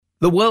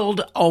The world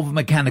of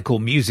mechanical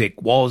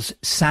music was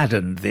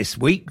saddened this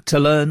week to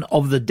learn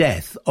of the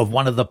death of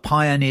one of the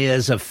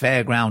pioneers of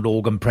fairground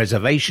organ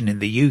preservation in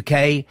the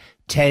UK,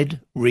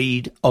 Ted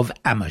Reed of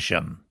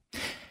Amersham.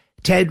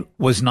 Ted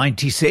was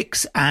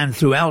 96, and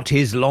throughout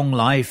his long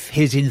life,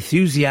 his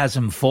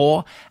enthusiasm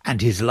for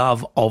and his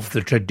love of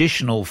the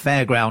traditional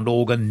fairground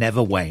organ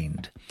never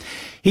waned.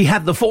 He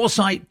had the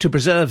foresight to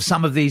preserve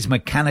some of these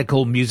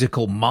mechanical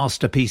musical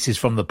masterpieces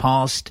from the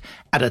past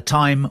at a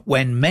time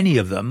when many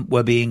of them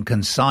were being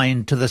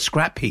consigned to the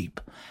scrap heap.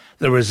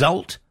 The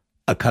result?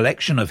 A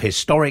collection of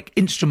historic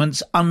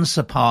instruments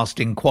unsurpassed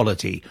in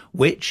quality,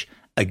 which,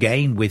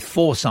 again with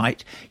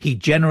foresight, he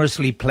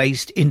generously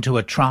placed into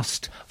a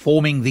trust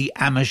forming the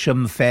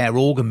Amersham Fair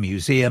Organ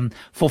Museum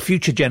for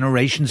future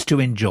generations to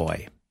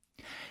enjoy.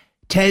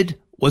 Ted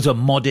was a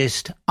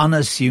modest,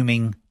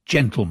 unassuming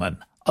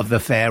gentleman of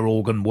the fair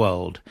organ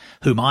world,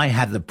 whom I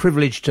had the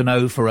privilege to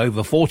know for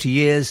over 40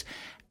 years,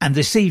 and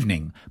this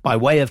evening, by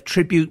way of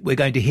tribute, we're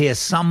going to hear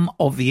some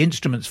of the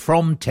instruments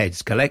from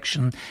Ted's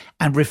collection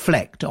and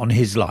reflect on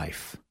his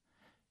life.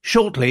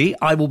 Shortly,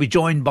 I will be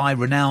joined by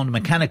renowned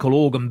mechanical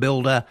organ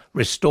builder,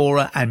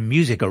 restorer and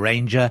music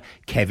arranger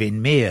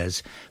Kevin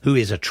Meayers, who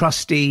is a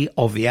trustee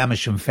of the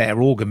Amersham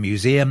Fair Organ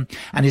Museum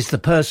and is the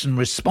person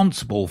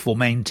responsible for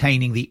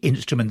maintaining the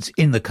instruments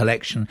in the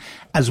collection,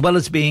 as well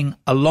as being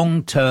a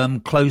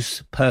long-term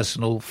close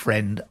personal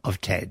friend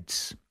of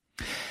Ted's.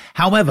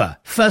 However,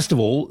 first of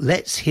all,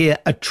 let's hear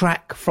a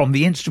track from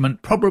the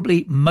instrument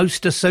probably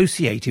most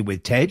associated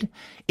with Ted.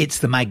 It's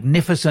the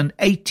magnificent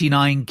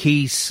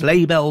 89-key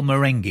sleigh bell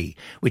merengue,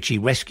 which he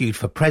rescued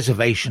for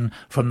preservation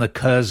from the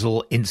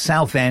Kursaal in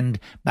Southend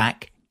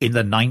back in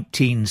the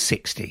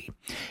 1960s.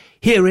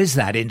 Here is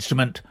that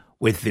instrument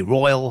with the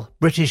Royal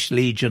British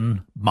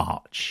Legion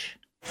March.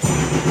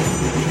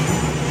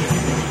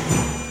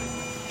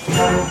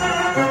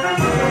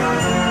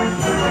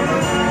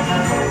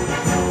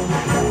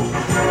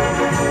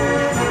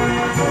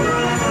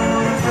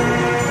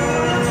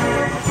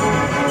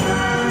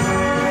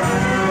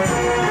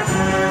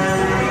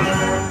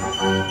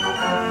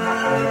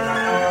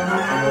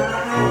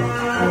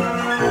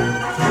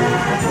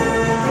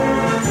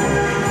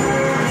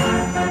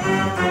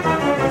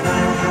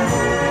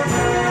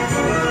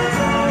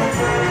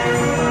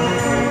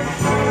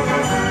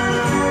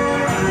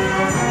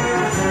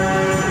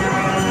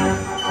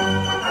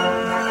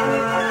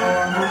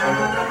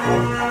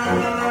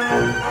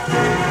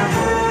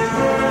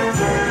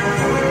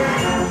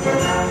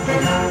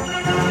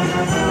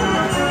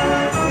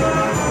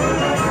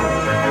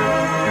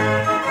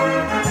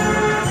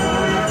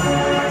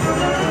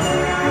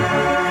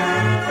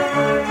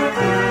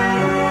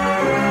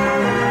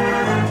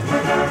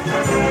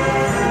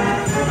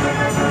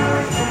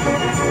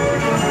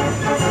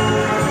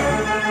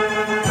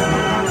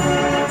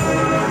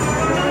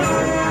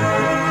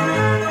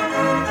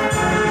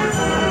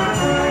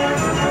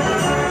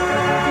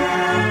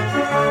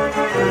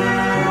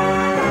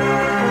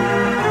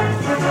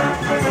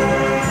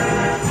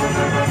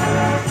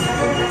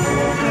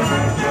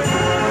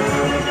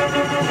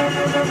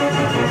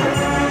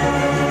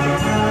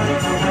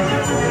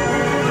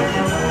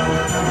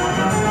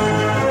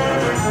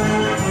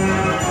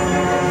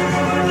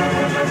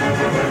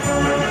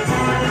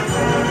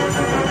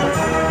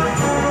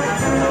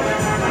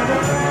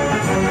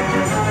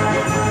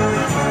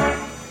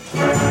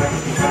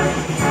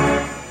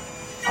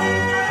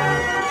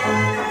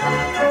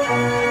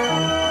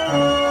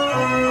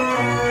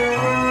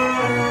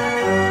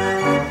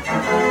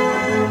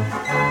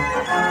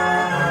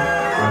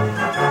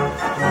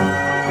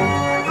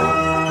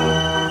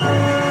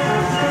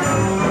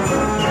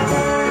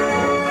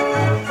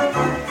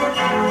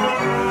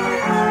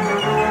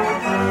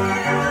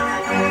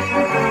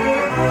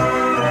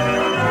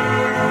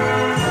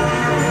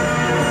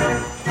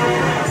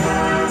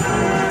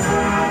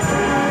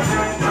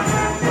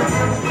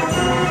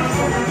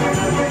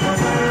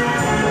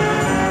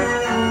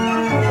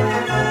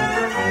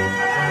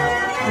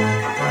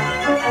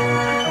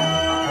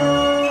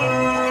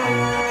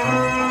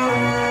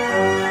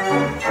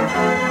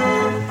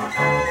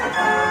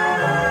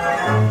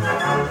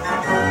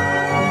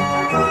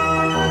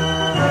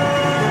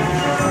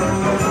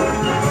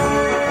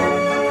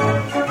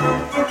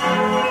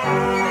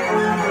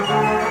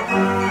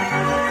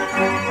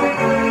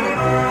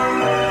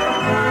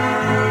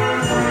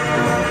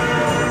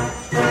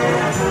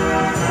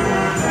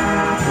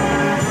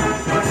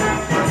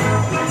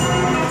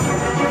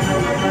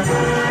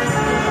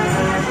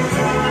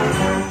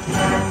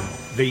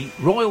 The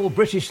Royal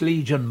British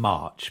Legion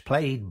March,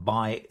 played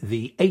by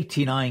the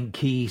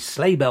 89-key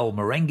sleigh bell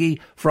merengue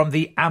from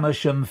the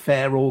Amersham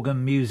Fair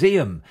Organ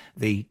Museum,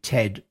 the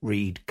Ted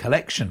Reed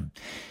collection.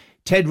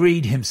 Ted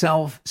Reed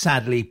himself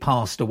sadly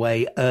passed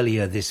away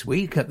earlier this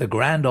week at the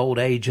grand old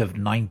age of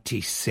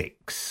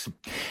 96.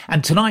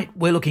 And tonight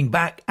we're looking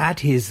back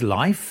at his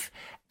life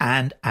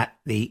and at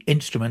the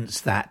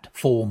instruments that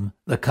form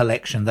the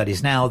collection that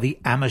is now the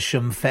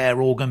Amersham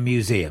Fair Organ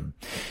Museum.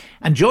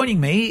 And joining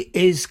me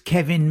is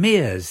Kevin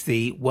Meayers,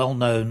 the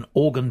well-known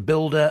organ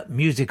builder,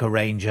 music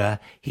arranger.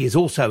 He is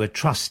also a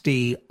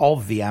trustee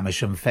of the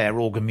Amersham Fair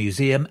Organ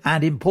Museum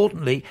and,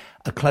 importantly,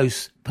 a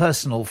close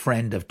personal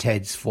friend of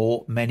Ted's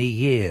for many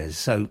years.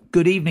 So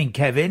good evening,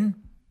 Kevin.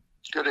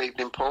 Good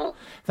evening, Paul.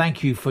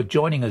 Thank you for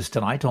joining us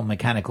tonight on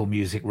Mechanical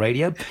Music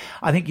Radio.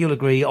 I think you'll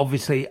agree,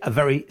 obviously, a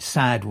very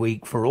sad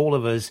week for all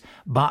of us,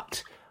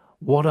 but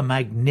what a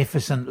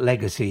magnificent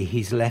legacy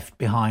he's left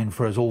behind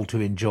for us all to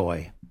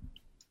enjoy.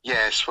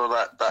 Yes, well,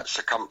 that's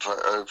the comfort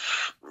of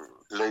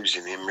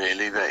losing him,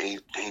 really, that he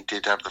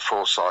did have the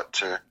foresight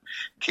to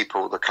keep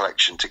all the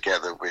collection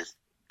together with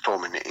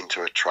forming it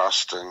into a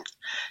trust, and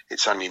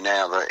it's only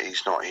now that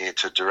he's not here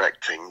to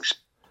direct things.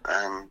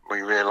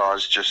 We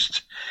realise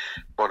just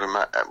what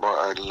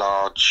a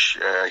large,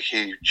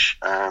 huge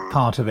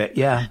part of it,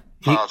 yeah.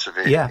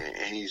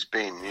 He's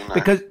been, you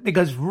know.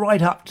 Because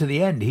right up to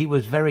the end, he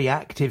was very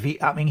active. He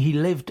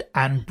lived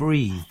and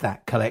breathed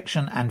that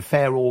collection and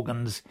fair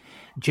organs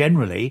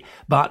generally.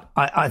 But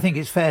I think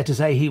it's fair to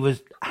say he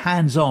was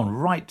hands-on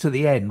right to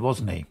the end,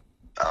 wasn't he?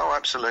 Oh,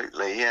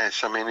 absolutely,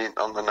 yes. I mean,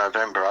 on the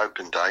November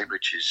Open Day,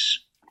 which is,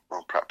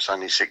 well, perhaps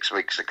only 6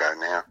 weeks ago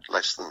now,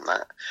 less than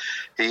that,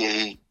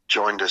 he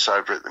joined us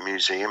over at the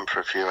museum for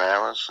a few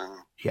hours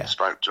and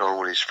spoke to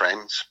all his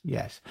friends.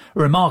 Yes, a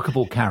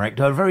remarkable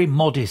character, a very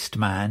modest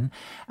man,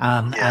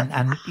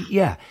 and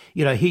you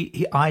know,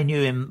 I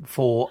knew him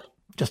for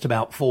just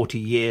about 40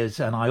 years,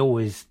 and I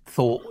always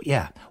thought,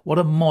 what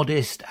a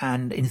modest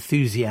and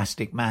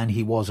enthusiastic man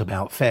he was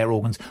about fair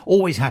organs.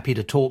 Always happy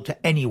to talk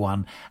to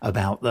anyone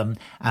about them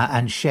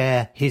and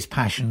share his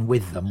passion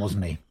with them,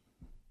 wasn't he?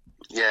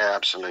 Yeah,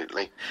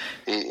 absolutely.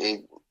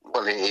 He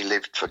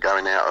lived for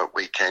going out at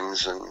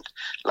weekends and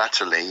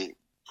latterly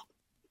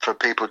for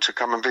people to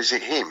come and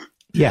visit him.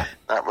 Yeah.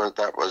 That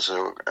was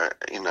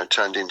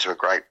turned into a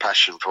great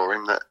passion for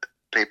him, that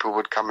people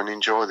would come and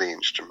enjoy the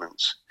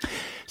instruments.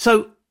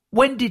 So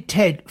when did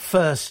Ted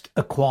first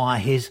acquire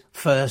his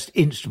first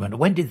instrument?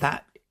 When did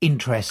that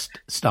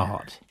interest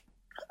start?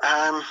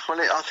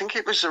 I think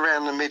it was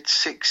around the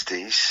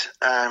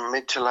mid-60s,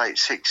 mid to late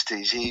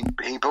 60s.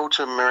 He bought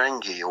a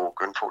merengue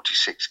organ,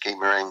 46-key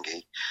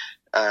merengue,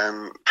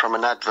 from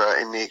an advert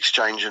in the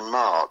Exchange and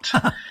Mart.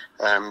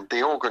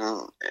 The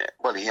organ,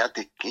 well,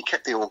 he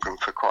kept the organ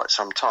for quite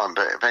some time,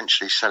 but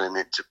eventually selling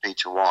it to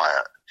Peter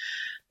Wyatt,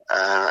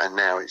 and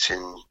now it's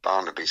in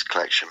Barnaby's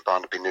collection,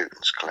 Barnaby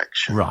Newton's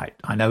collection. Right,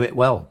 I know it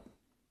well.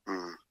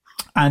 Mm.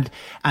 And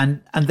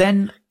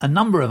then a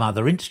number of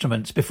other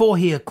instruments before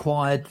he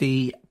acquired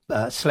the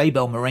sleigh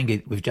bell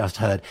merengue we've just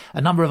heard. A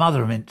number of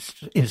other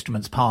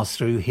instruments passed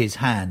through his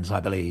hands,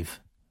 I believe.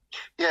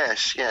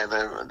 Yes, yeah.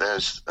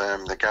 There's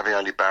the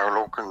Gavioli barrel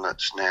organ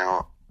that's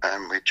now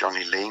with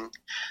Johnny Lean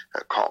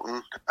at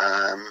Cotton.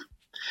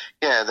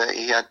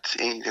 He had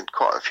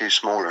quite a few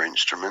smaller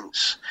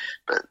instruments,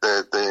 but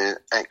the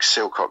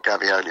ex-Silcock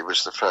Gavioli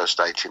was the first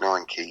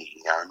 89 key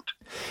he owned.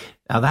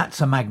 Now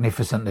that's a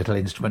magnificent little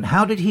instrument.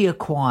 How did he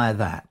acquire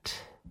that?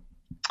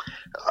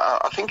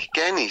 I think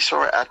again he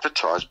saw it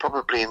advertised,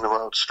 probably in the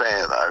World's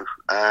Fair though.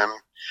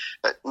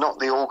 Not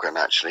the organ,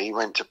 actually. He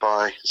went to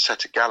buy a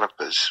set of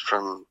gallopers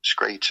from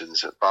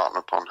Screeton's at Barton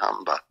upon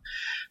Humber,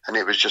 and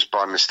it was just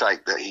by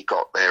mistake that he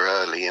got there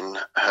early and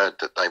heard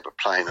that they were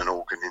playing an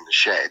organ in the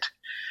shed,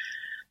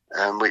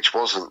 which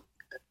wasn't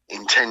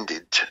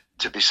intended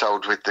to be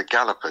sold with the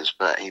gallopers,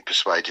 but he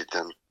persuaded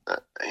them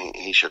that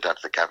he should have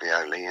the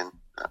Gavioli, and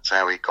that's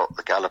how he got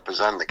the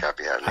gallopers and the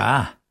Gavioli.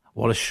 Ah,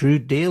 what a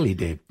shrewd deal he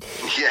did.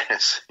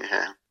 Yes,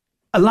 yeah.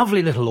 A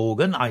lovely little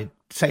organ. I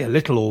say a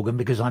little organ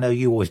because I know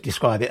you always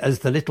describe it as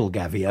the little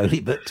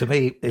Gavioli, but to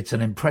me it's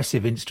an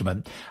impressive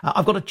instrument.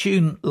 I've got a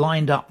tune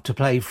lined up to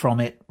play from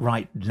it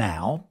right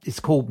now. It's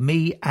called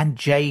Me and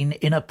Jane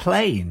in a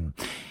Plane.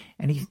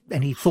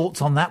 Any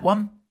thoughts on that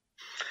one?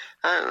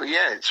 Oh,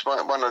 yeah, it's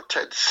one of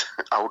Ted's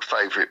old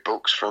favourite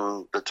books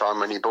from the time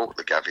when he bought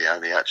the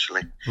Gavioli,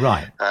 actually.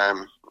 Right.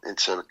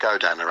 It's a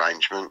go-down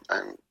arrangement,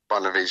 and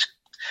one of his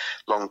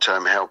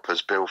long-term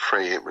helpers, Bill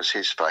Free, it was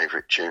his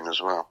favourite tune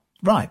as well.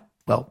 Right.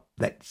 Well,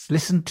 let's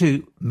listen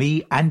to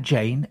Me and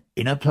Jane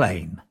in a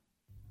Plane.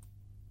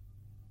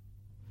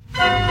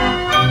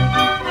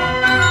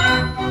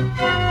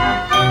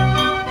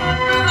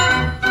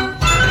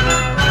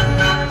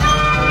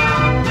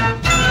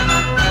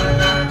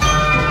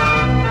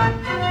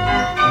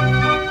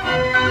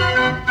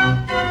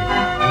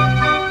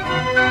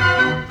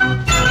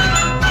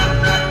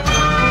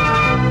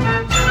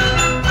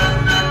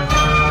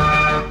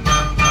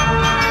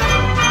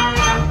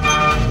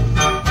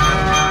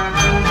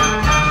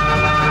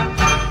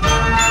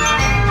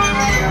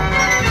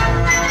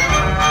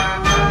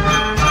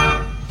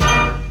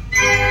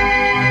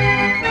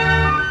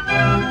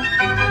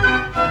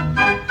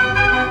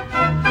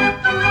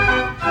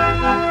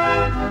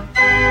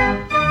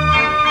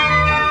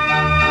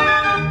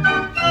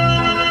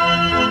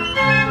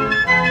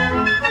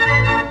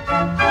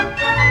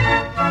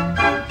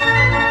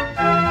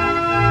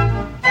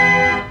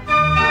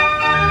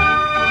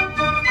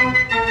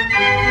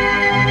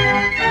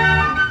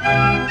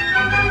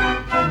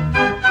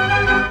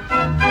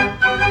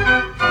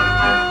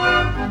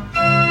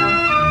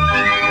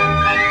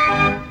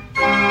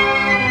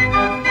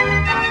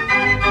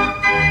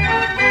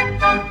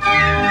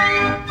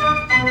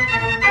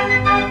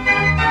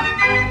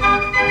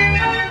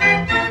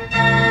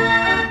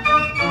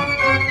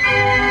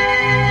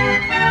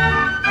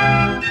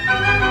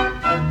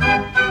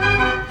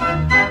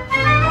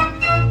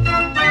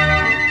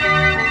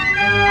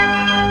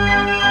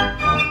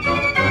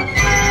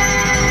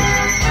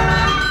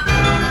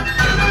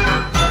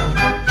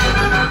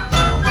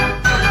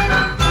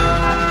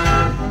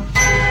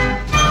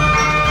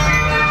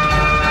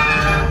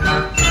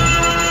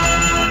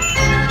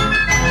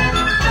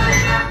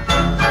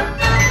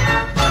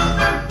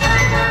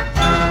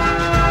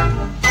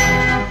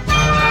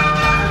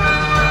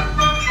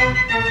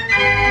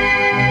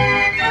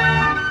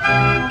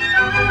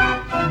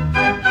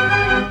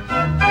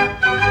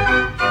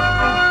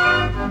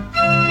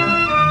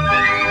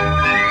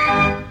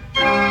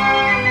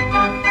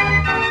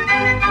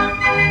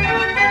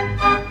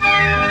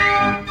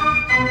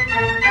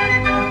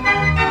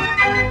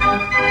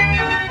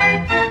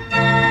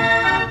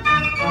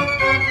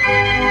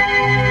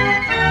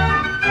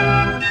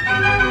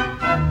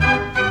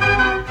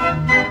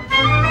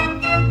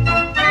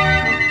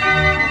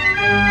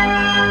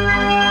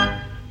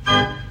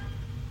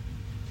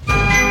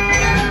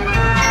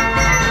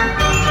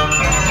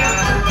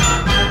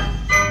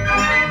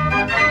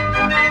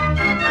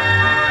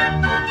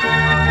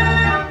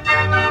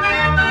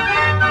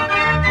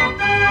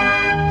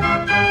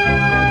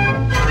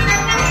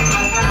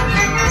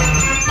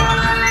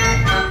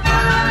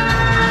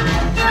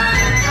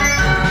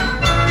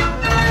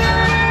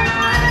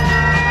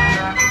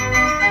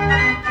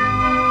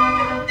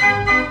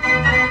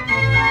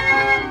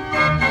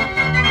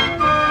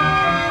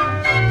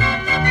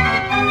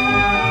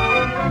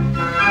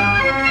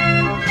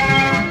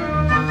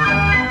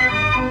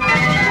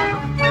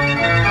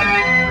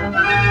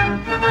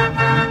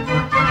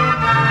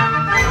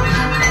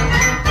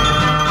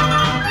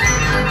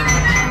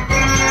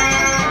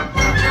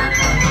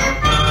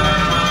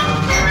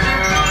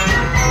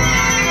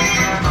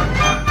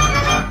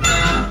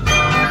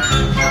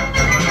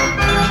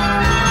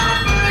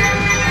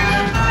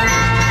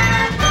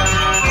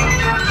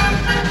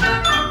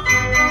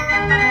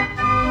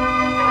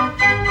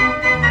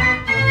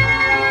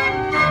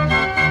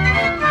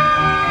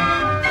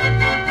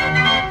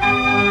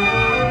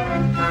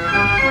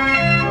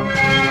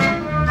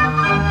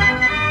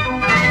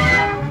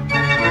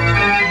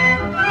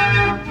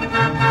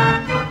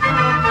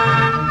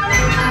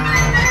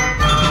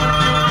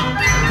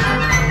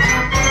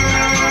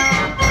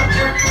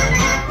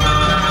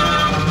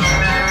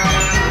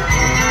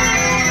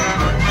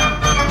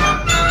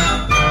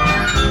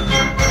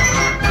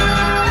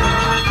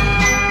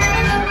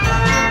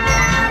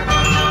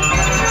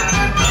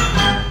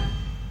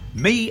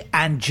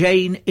 and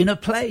Jane in a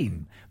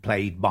Plane,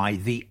 played by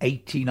the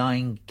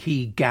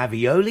 89-key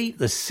Gavioli,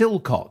 the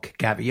Silcock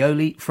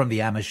Gavioli from the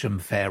Amersham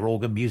Fair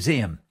Organ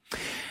Museum.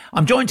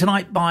 I'm joined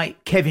tonight by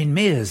Kevin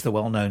Meayers, the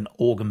well-known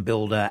organ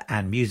builder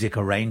and music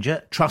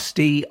arranger,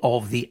 trustee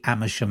of the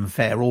Amersham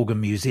Fair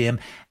Organ Museum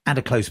and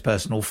a close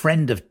personal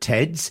friend of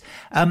Ted's.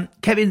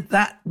 Kevin,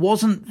 that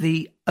wasn't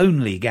the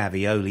only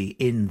Gavioli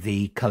in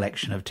the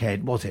collection of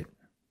Ted, was it?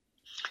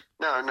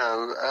 No.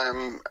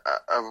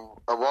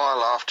 A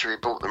while after he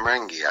bought the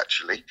Merengue,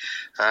 actually,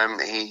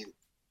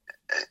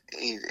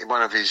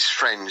 one of his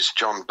friends,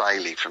 John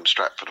Bailey from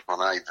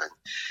Stratford-upon-Avon,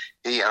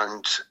 he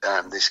owned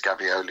this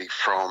Gavioli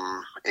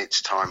from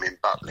its time in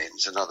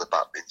Butlins, another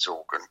Butlins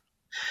organ.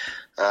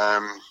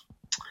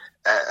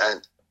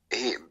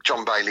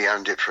 John Bailey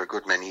owned it for a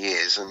good many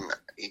years, and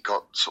he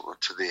got sort of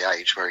to the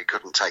age where he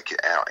couldn't take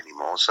it out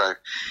anymore, so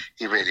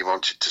he really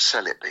wanted to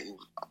sell it. But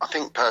I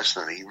think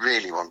personally he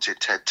really wanted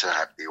Ted to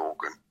have the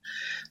organ.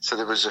 So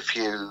there was a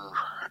few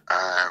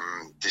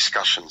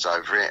discussions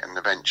over it, and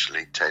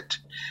eventually Ted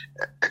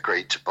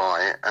agreed to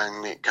buy it,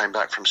 and it came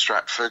back from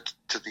Stratford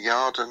to the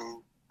yard,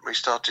 and we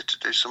started to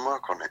do some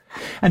work on it.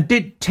 And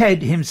did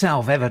Ted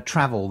himself ever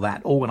travel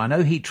that organ? I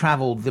know he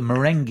travelled the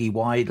Merengue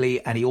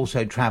widely, and he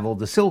also travelled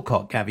the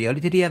Silcock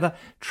Gavioli. Did he ever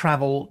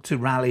travel to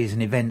rallies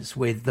and events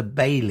with the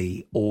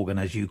Bailey organ,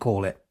 as you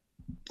call it?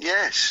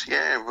 Yes,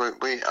 yeah.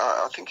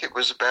 I think it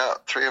was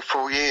about 3 or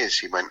 4 years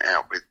he went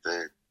out with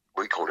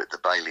we call it the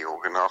Bailey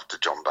organ after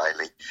John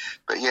Bailey.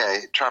 But yeah,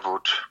 it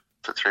travelled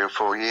for 3 or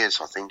 4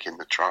 years, I think, in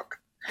the truck.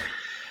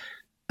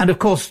 And of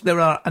course, there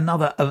are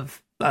another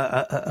of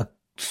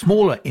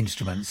smaller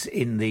instruments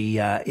in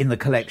the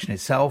collection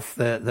itself.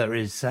 There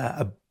is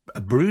a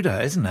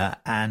Bruder, isn't there,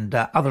 and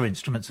other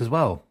instruments as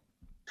well.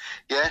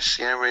 Yes,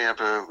 yeah, we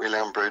have a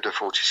Wilhelm Bruder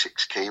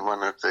 46 key,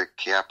 one of the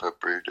Chiappa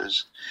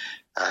Bruders,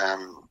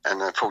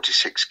 and a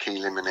 46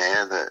 key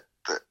Luminaire that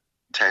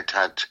Ted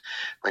had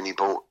when he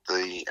bought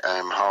the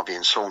Harvey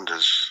and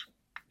Saunders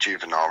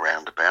juvenile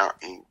roundabout.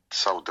 He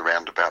sold the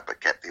roundabout but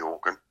kept the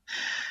organ,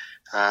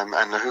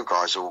 and the Who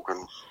Guys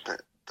organ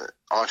that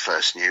I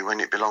first knew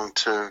when it belonged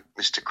to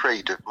Mr.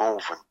 Creed of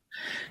Malvern.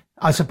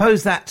 I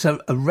suppose that's a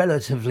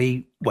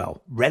relatively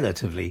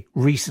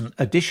recent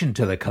addition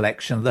to the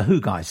collection, the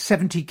Who Guys.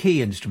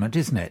 70-key instrument,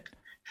 isn't it?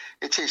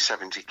 It is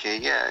 70 key,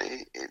 yeah.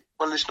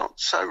 Well, it's not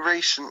so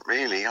recent,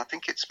 really. I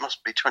think it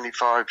must be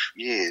 25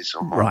 years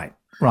or more.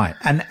 Right.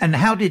 And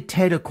how did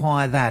Ted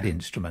acquire that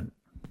instrument?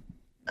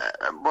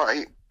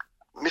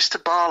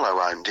 Mr.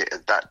 Barlow owned it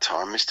at that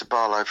time. Mr.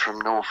 Barlow from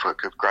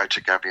Norfolk of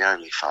Greater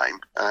Gavioli fame.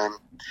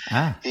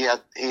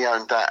 He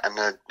owned that and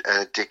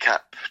a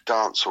decap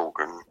dance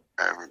organ,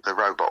 the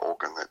robot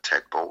organ that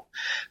Ted bought.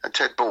 And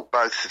Ted bought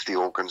both of the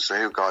organs, the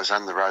Who Guys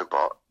and the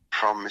robot,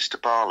 from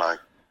Mr. Barlow.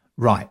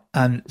 Right.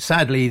 And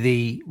sadly,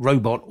 the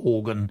robot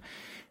organ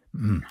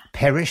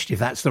perished, if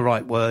that's the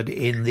right word,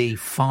 in the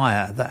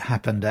fire that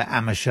happened at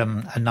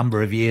Amersham a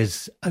number of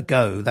years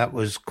ago. That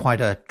was quite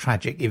a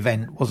tragic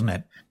event, wasn't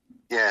it?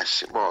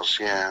 Yes, it was.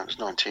 Yeah, it was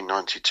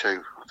 1992,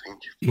 I think,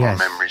 if my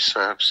memory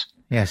serves.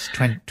 Yes,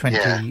 20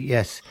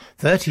 yes,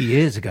 30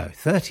 years ago.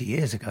 30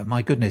 years ago,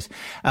 my goodness.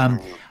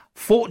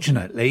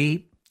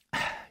 Fortunately,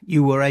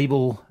 you were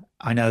able,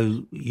 I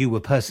know you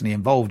were personally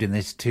involved in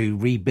this, to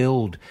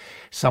rebuild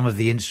some of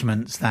the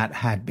instruments that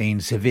had been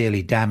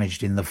severely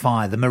damaged in the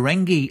fire. The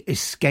Merengue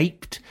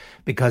escaped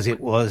because it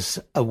was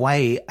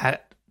away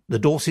at the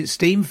Dorset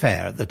Steam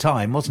Fair at the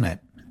time, wasn't it?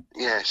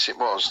 Yes, it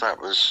was.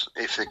 That was,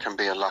 if there can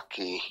be a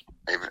lucky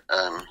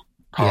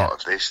part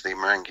of this, the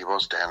Merengue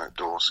was down at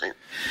Dorset.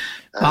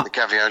 The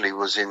Gavioli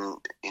was in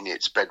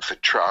its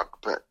Bedford truck,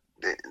 but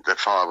the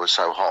fire was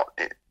so hot,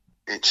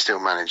 it still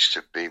managed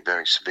to be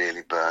very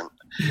severely burnt.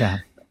 Yeah.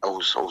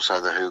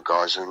 Also the Who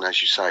Guys, and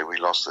as you say, we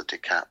lost the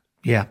decap.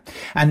 Yeah,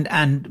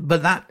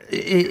 but that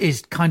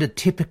is kind of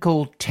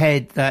typical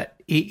Ted,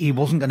 that he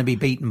wasn't going to be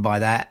beaten by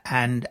that,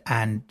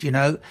 and you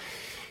know,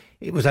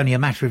 it was only a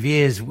matter of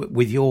years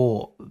with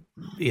your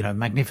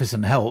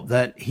magnificent help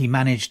that he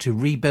managed to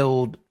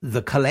rebuild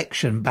the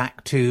collection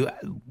back to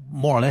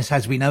more or less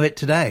as we know it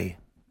today.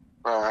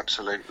 Well,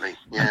 absolutely,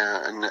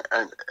 yeah, and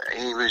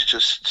he was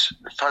just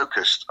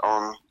focused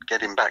on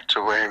getting back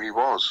to where he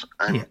was,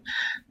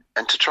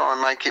 and to try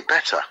and make it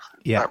better.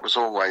 Yeah. That was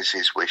always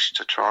his wish,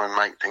 to try and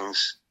make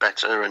things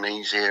better and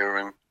easier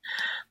and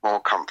more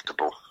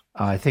comfortable.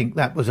 I think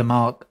that was a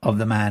mark of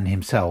the man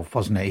himself,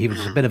 wasn't it? He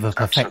was a bit of a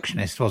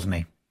perfectionist, wasn't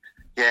he?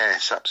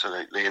 Yes,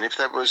 absolutely. And if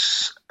there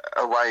was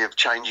a way of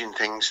changing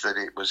things that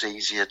it was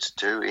easier to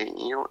do,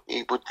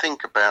 he would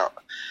think about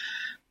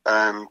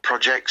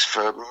projects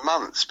for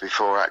months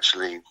before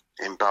actually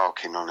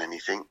embarking on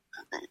anything.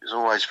 It was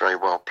always very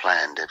well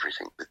planned,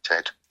 everything with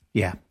Ted.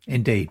 Yeah,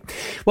 indeed.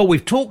 Well,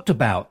 we've talked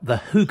about the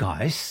Who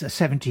Guys, a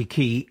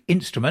 70-key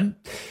instrument.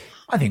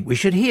 I think we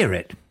should hear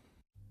it.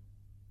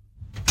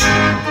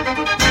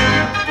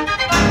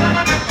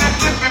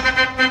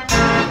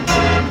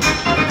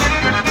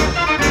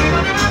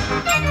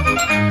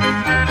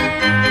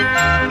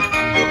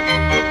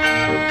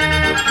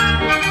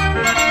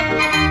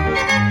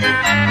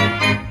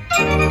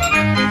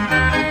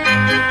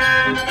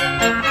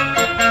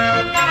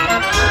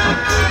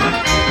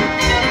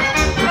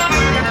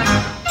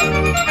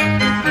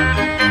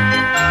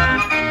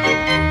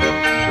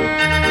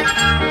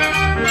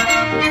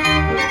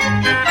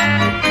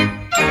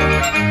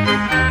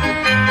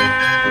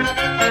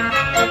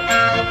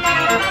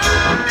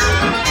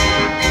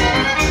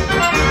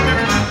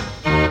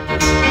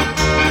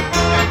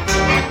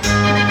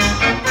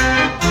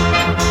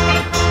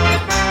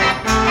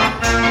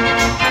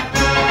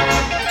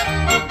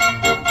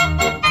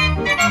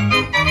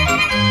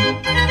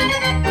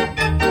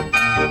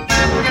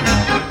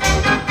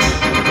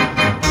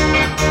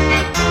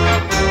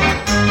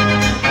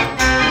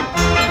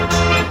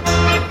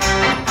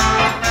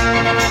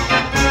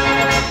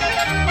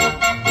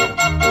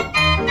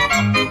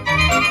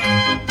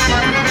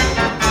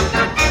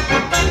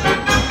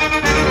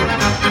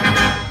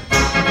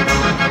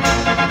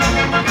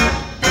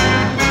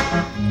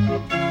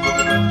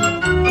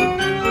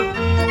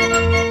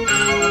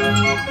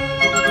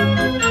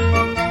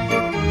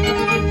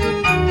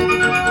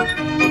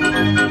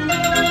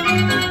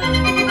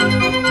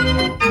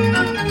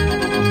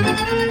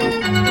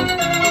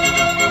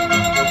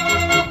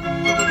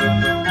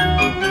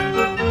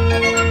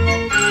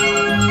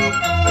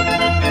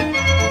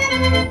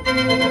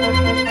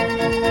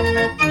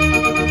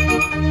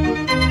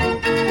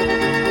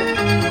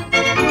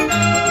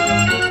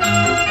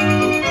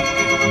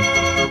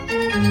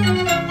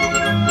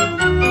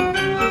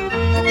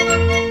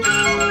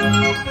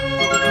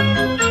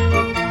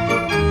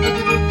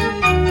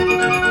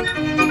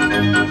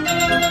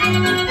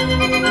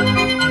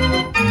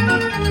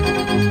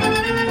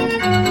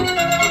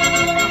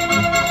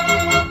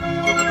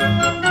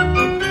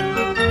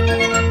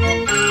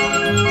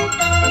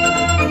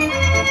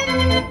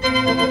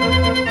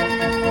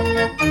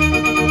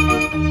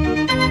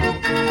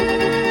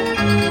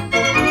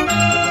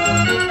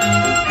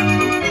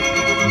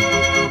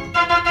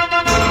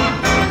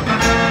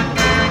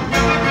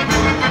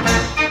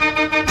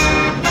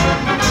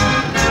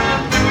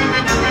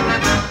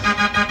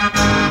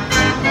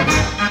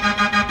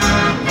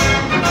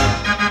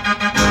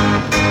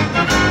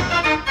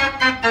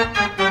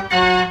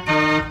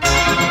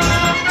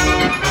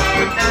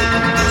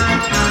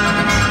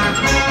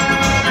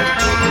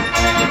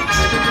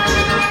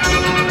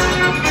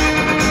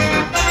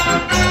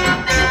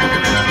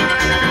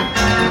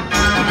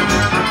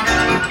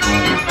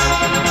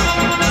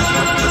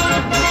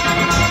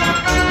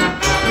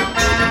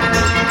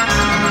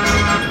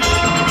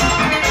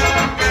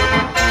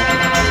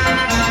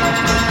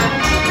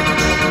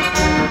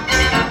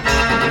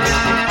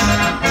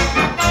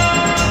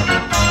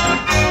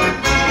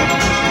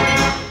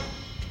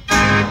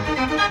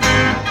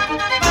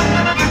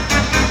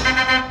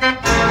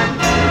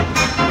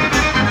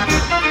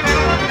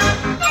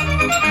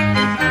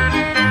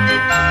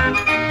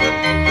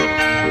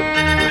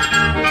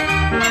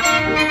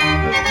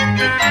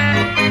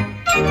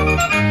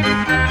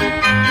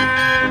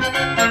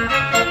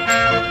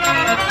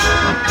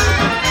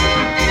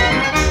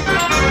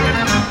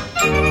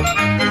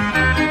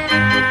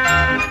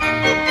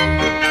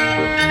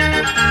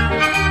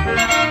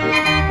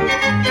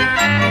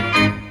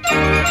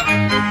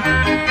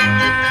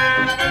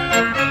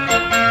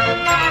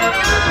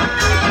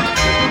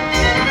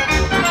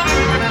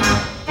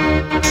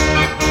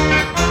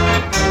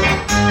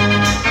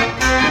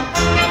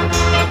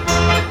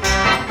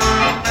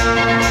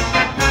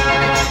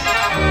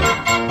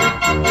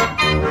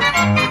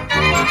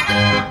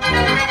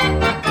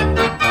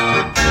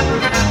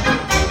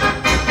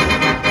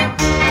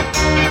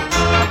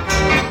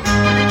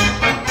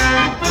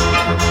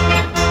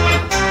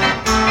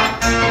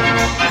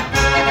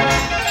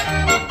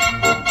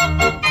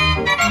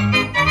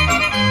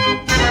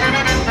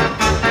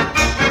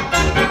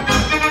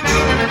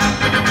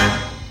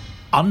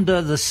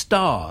 Under the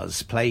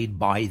Stars, played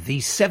by the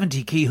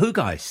 70-key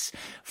Huggeis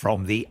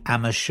from the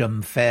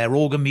Amersham Fair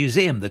Organ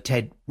Museum, the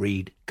Ted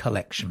Reed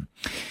collection.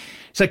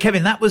 So,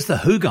 Kevin, that was the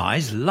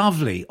Huggeis,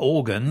 lovely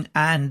organ,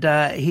 and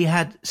he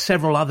had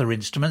several other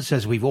instruments,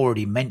 as we've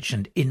already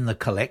mentioned, in the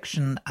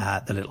collection,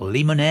 the little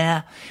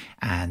Limonaire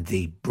and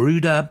the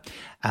Brooder.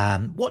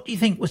 What do you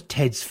think was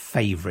Ted's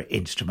favourite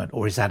instrument,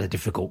 or is that a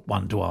difficult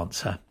one to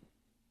answer?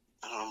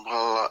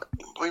 Well,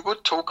 we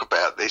would talk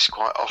about this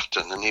quite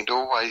often, and he'd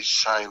always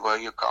say, well,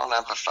 you can't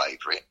have a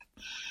favourite.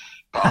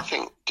 But I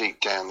think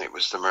deep down it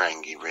was the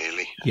merengue,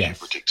 really, as yes. you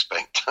would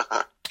expect.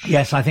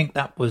 Yes, I think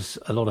that was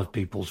a lot of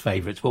people's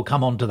favourites. We'll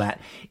come on to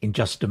that in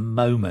just a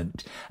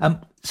moment.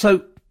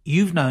 So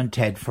you've known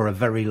Ted for a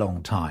very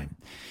long time.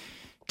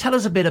 Tell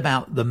us a bit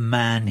about the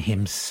man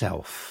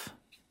himself.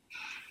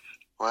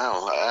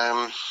 Well,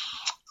 I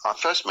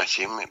first met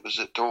him, it was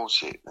at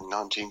Dorset in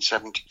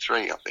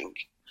 1973, I think.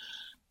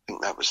 I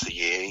think that was the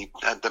year.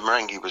 The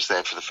merengue was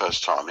there for the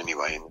first time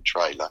anyway in the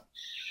trailer.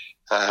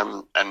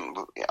 And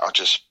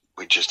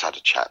we just had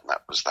a chat and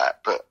that was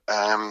that. But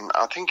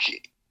I think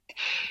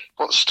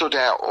what stood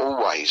out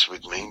always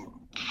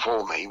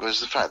for me was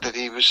the fact that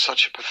he was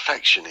such a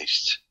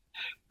perfectionist.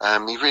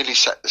 He really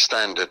set the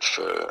standard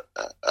for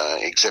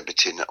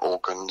exhibiting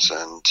organs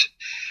and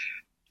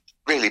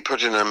really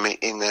putting them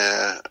in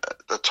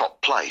the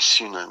top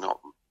place,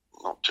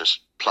 not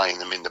just playing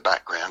them in the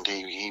background.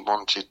 He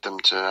wanted them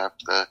to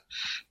have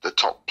the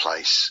top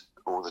place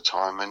all the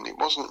time, and it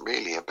wasn't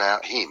really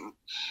about him.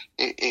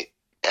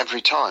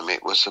 Every time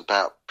it was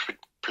about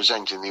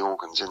presenting the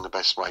organs in the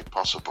best way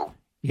possible.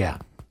 Yeah,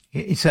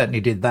 he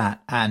certainly did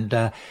that. And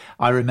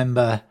I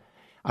remember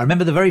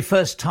the very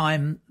first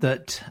time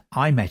that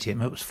I met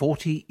him. It was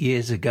 40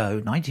 years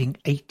ago,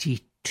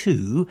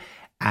 1982,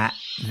 at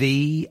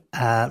the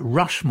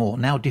Rushmore,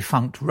 now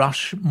defunct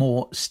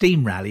Rushmore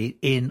Steam Rally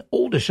in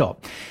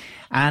Aldershot.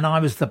 And I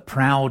was the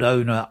proud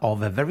owner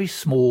of a very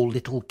small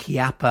little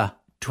Chiappa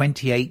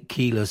 28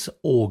 keyless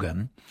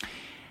organ.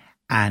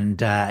 And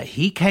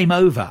he came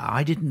over.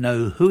 I didn't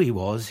know who he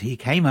was. He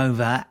came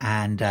over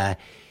and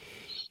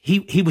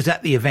he was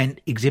at the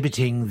event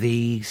exhibiting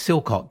the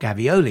Silcock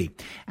Gavioli.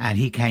 And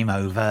he came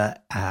over.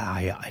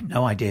 I had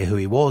no idea who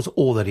he was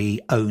or that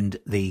he owned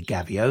the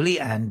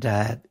Gavioli.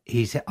 And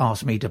he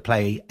asked me to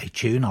play a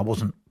tune. I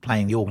wasn't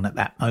playing the organ at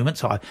that moment,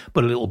 so I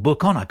put a little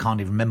book on. I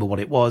can't even remember what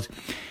it was.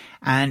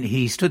 And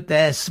he stood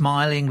there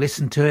smiling,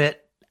 listened to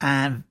it,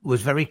 and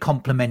was very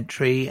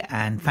complimentary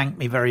and thanked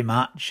me very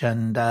much.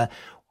 And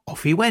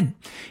off he went.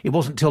 It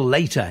wasn't till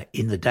later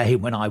in the day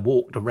when I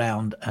walked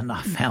around and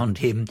I found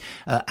him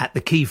at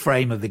the key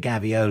frame of the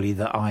Gavioli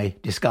that I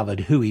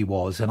discovered who he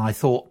was. And I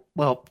thought,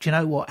 well, do you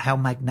know what? How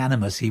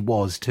magnanimous he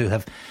was to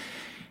have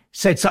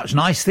said such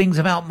nice things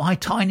about my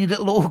tiny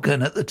little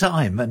organ at the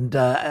time. And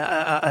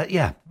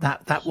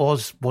that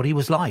was what he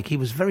was like. He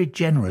was very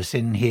generous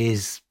in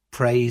his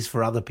praise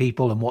for other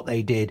people and what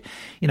they did,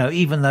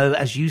 even though,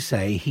 as you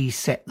say, he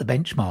set the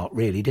benchmark,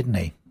 really, didn't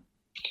he?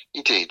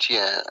 He did,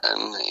 yeah,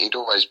 and he'd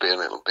always be a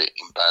little bit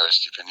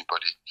embarrassed if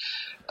anybody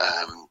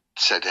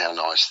said how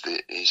nice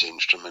his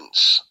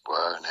instruments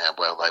were and how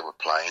well they were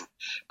playing.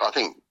 But I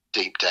think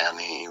deep down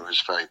he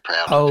was very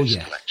proud of his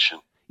collection.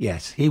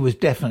 Yes, he was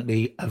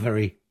definitely a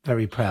very,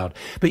 very proud.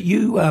 But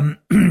you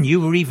you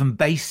were even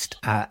based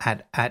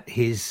at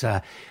his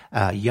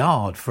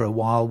yard for a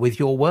while with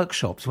your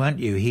workshops, weren't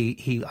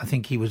you? I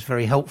think he was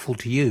very helpful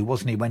to you,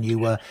 wasn't he, when you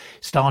were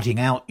starting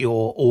out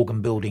your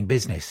organ building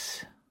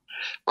business?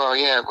 Well,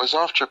 yeah, it was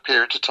after a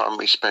period of time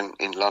we spent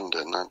in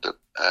London, at the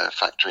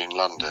factory in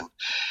London.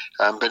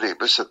 But it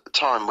was at the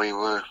time we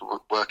were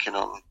working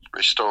on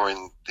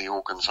restoring the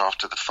organs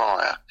after the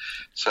fire.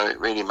 So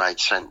it really made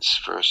sense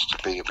for us to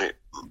be a bit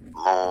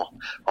more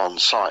on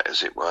site,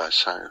 as it were.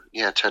 So,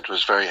 yeah, Ted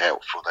was very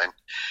helpful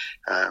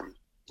then,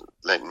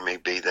 letting me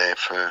be there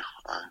for,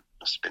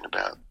 must have been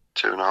about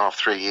 2.5,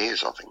 3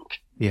 years, I think.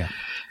 Yeah.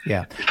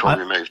 Before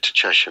we moved to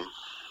Chesham.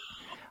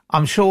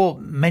 I'm sure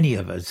many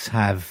of us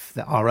have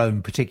our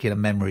own particular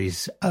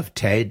memories of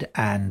Ted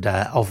and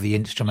of the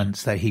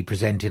instruments that he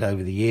presented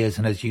over the years.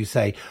 And as you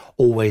say,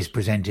 always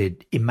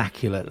presented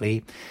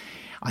immaculately.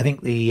 I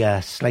think the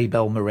Sleigh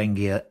Bell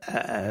Merengue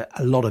are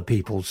a lot of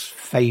people's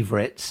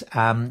favourites.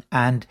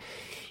 And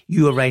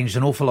you arranged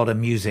an awful lot of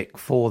music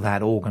for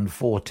that organ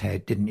for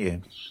Ted, didn't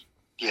you?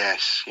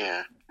 Yes,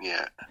 yeah.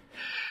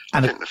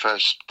 And I think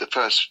the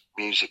first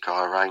music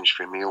I arranged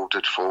for him, he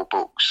ordered 4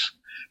 books.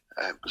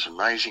 It was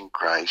Amazing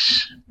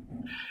Grace,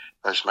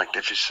 Those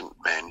Magnificent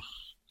Men.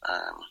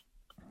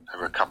 There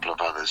were a couple of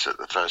others at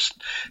the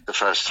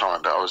first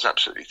time, but I was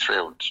absolutely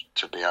thrilled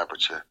to be able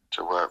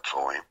to work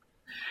for him.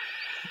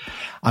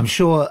 I'm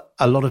sure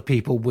a lot of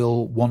people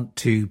will want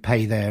to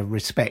pay their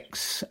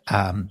respects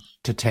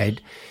to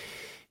Ted.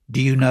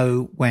 Do you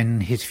know when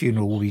his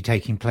funeral will be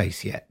taking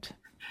place yet?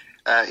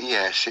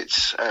 Yes,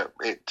 it's at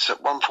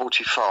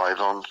 1:45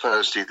 on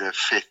Thursday, the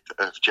 5th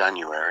of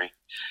January.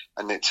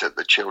 And it's at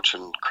the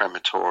Chiltern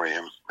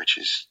Crematorium, which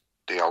is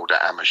the older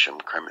Amersham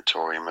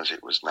Crematorium, as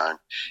it was known,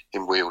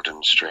 in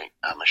Wealdon Street,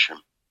 Amersham.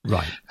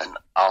 Right. And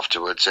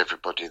afterwards,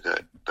 everybody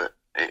that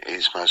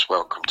is most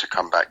welcome to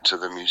come back to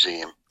the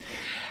museum.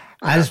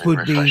 As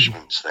would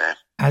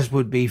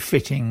be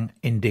fitting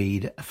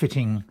indeed, a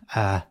fitting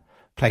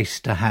place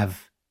to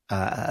have,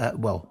 a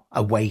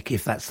wake,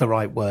 if that's the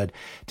right word,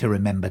 to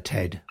remember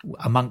Ted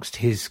amongst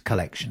his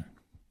collection.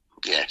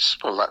 Yes,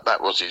 well,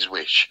 that was his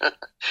wish.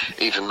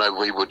 Even though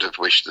we would have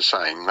wished the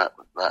same,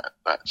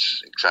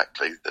 that's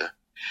exactly the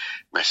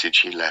message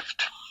he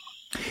left.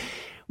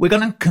 We're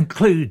going to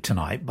conclude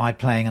tonight by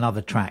playing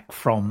another track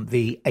from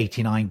the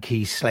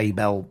 89-key Sleigh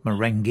Bell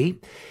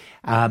Merengue.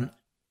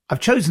 I've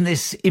chosen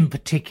this in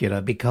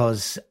particular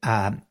because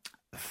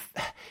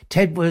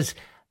Ted was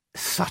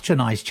such a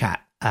nice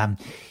chap.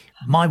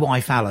 My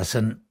wife,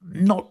 Alison,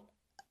 not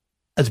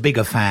as big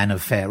a fan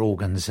of fair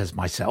organs as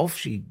myself.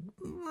 She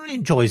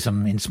enjoys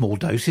them in small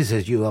doses,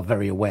 as you are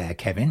very aware,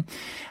 Kevin.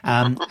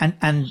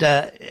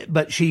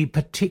 But she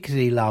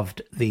particularly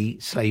loved the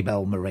Sleigh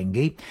Bell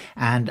Merengue.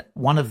 And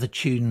one of the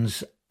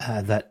tunes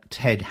that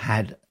Ted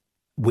had,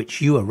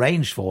 which you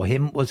arranged for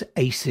him, was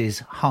Aces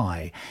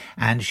High.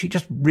 And she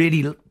just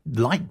really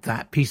liked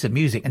that piece of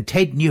music, and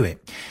Ted knew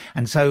it.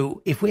 And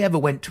so if we ever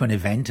went to an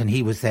event and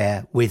he was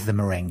there with the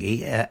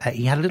merengue,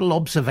 he had a little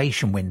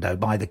observation window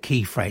by the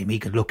key frame he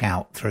could look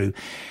out through.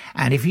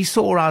 And if he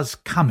saw us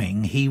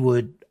coming, he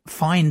would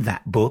find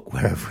that book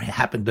wherever it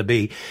happened to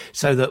be,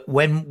 so that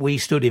when we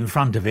stood in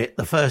front of it,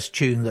 the first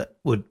tune that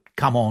would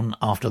come on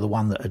after the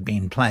one that had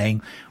been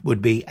playing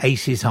would be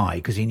Aces High,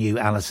 because he knew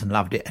Alison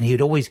loved it. And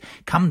he'd always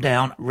come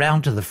down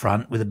round to the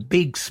front with a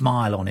big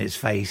smile on his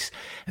face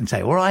and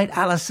say, "All right,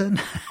 Alison."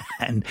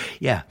 And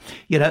yeah,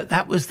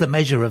 that was the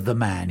measure of the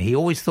man. He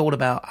always thought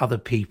about other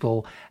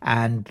people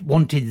and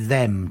wanted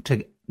them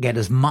to get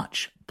as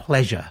much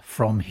pleasure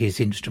from his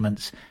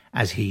instruments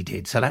as he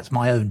did. So that's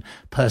my own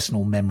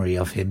personal memory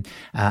of him.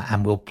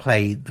 And we'll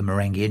play the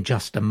merengue in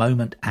just a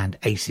moment and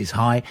Aces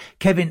High.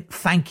 Kevin,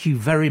 thank you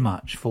very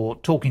much for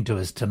talking to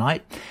us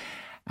tonight.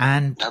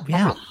 And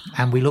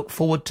and we look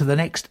forward to the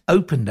next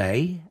open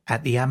day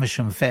at the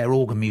Amersham Fair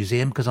Organ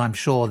Museum, because I'm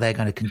sure they're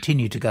going to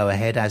continue to go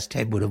ahead as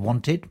Ted would have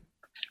wanted.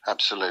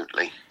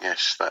 Absolutely.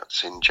 Yes,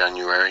 that's in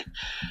January.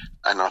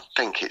 And I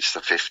think it's the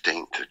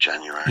 15th of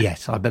January.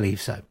 Yes, I believe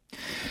so.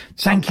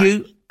 Thank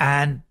you.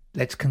 And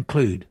let's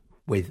conclude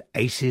with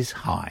Aces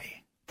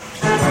High.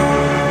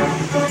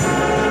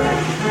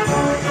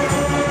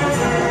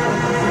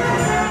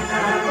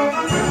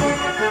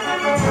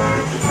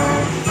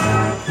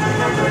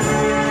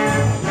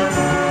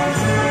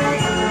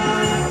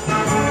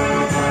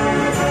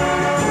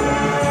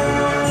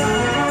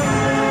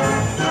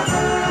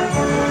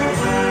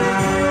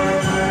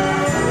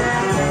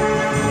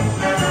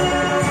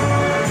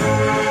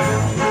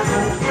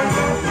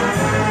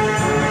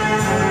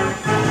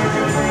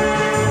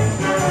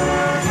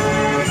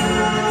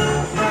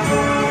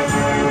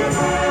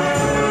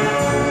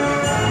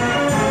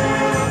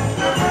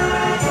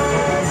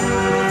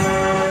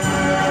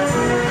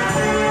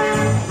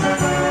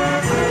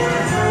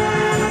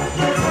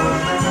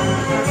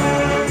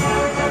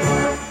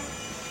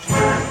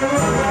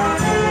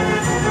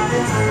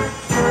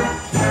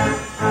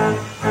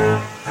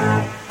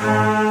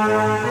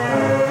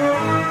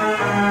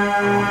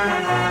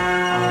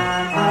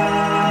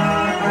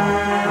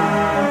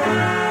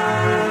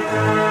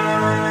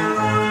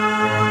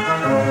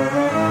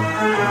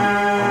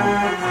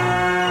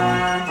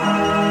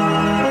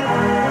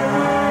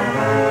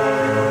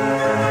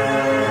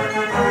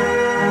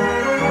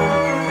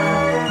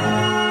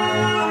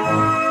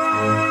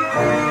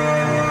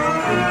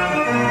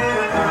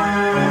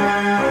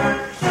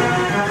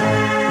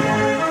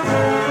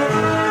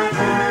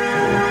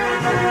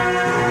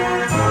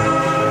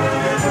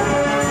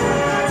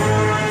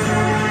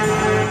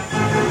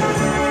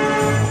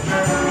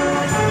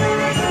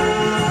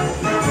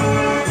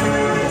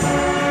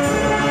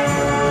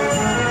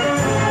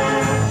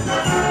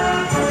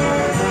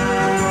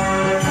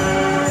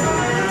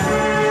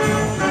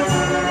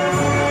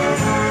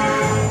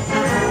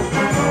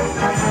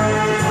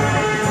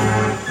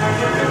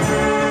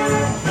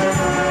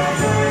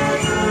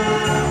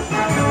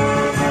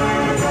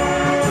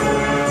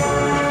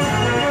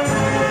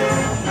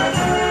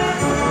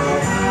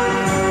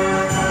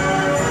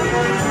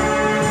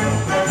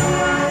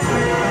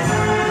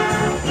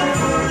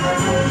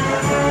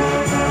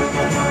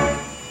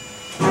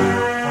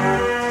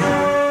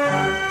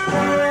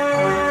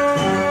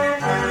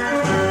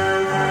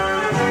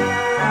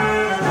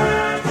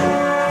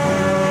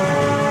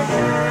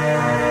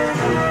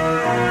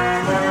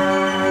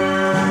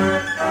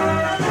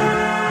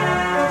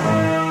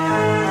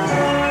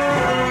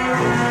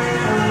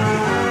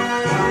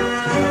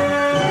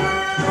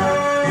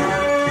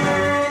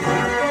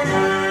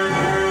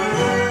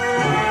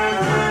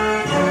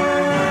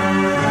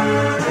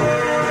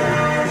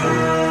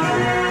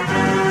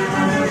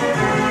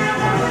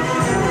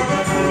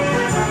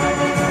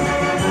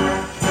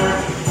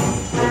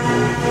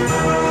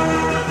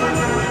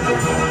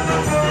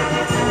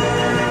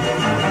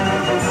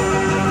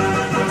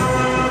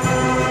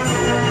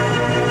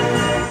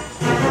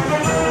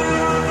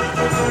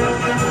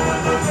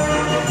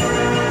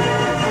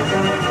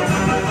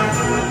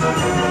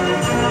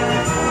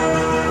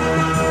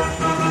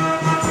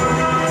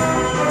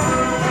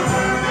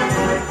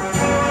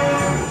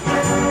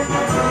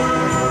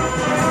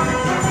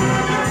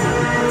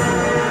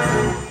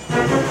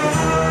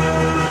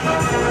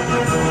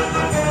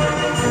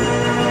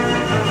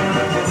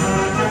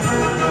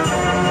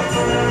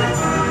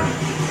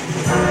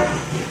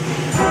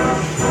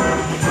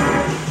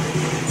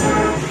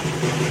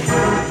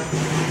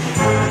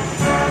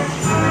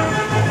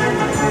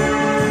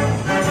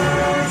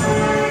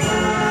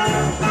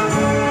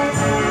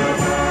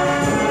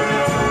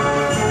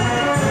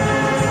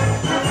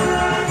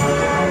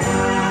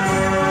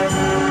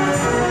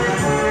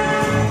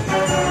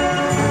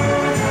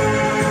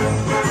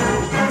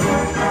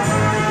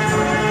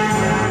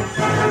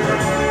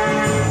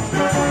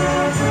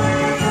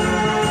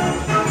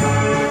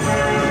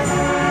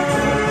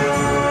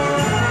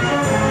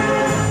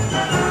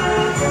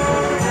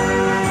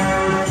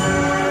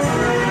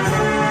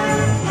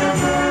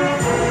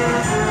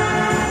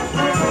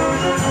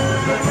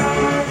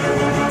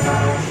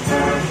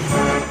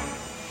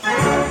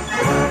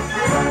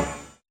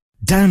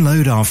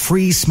 Download our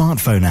free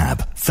smartphone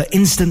app for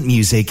instant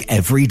music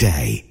every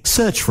day.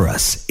 Search for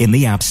us in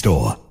the App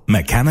Store.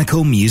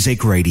 Mechanical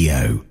Music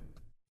Radio.